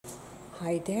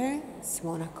Hi there,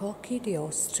 Simona Cochi, The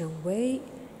Austrian Way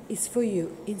is for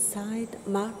you inside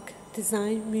MAC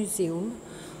Design Museum,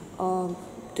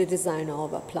 the design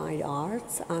of applied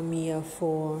arts. I'm here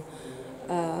for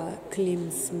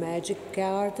KLIMT'S Magic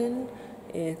Garden.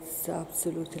 It's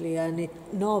absolutely an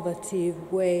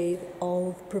innovative way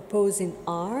of proposing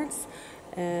arts,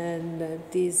 and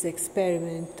this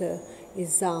experiment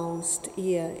is housed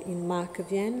here in MAC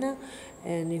Vienna,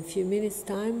 and in a few minutes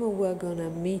time we're gonna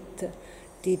meet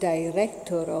the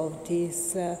director of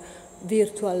this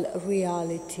virtual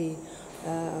reality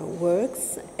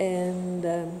works, and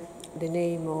the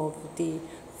name of the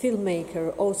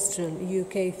filmmaker, Austrian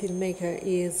UK filmmaker,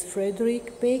 is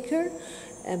Frederick Baker.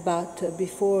 But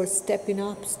before stepping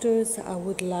upstairs, I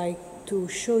would like to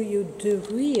show you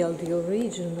the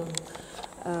original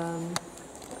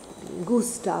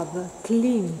Gustav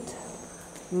Klimt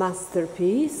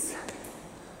masterpiece,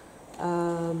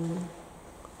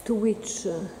 to which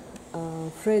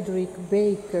Frederick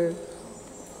Baker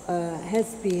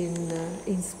has been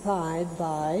inspired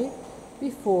by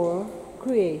before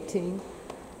creating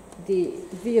the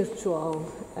virtual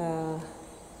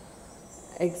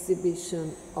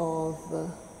exhibition of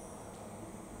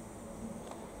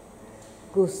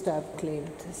Gustav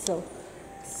Klimt. So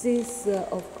this,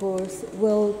 of course,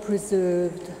 well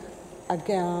preserved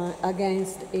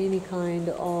against any kind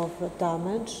of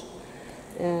damage,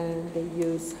 and they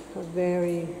use a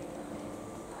very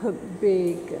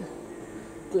big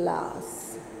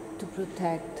glass to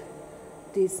protect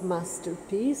this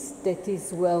masterpiece that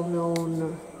is well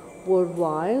known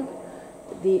worldwide.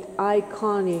 The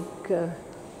iconic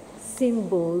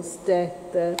symbols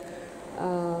that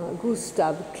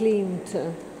Gustav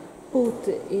Klimt put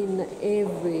in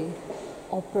every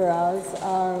operas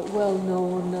are well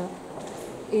known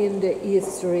in the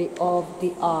history of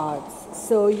the arts.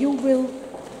 So you will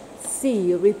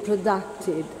see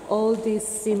reproduced all these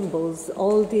symbols,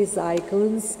 all these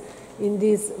icons in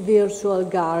these virtual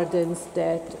gardens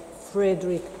that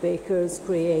Frederick Baker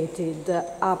created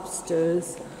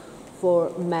upstairs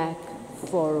for MAC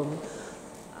Forum.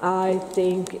 I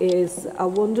think it's a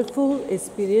wonderful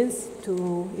experience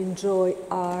to enjoy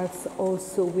arts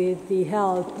also with the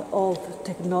help of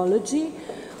technology.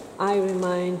 I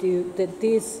remind you that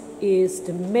this is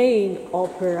the main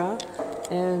opera,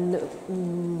 and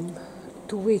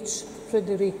to which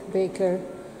Frederick Baker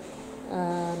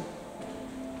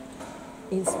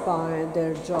inspired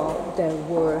their job, their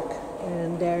work,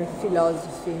 and their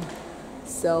philosophy.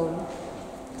 So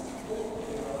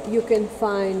you can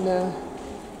find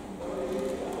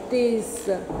this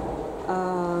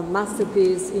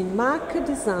masterpiece in MAC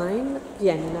Design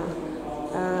Vienna.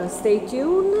 Stay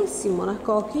tuned, Simona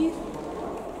Cochi,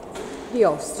 The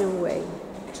Austrian Way.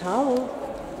 Ciao!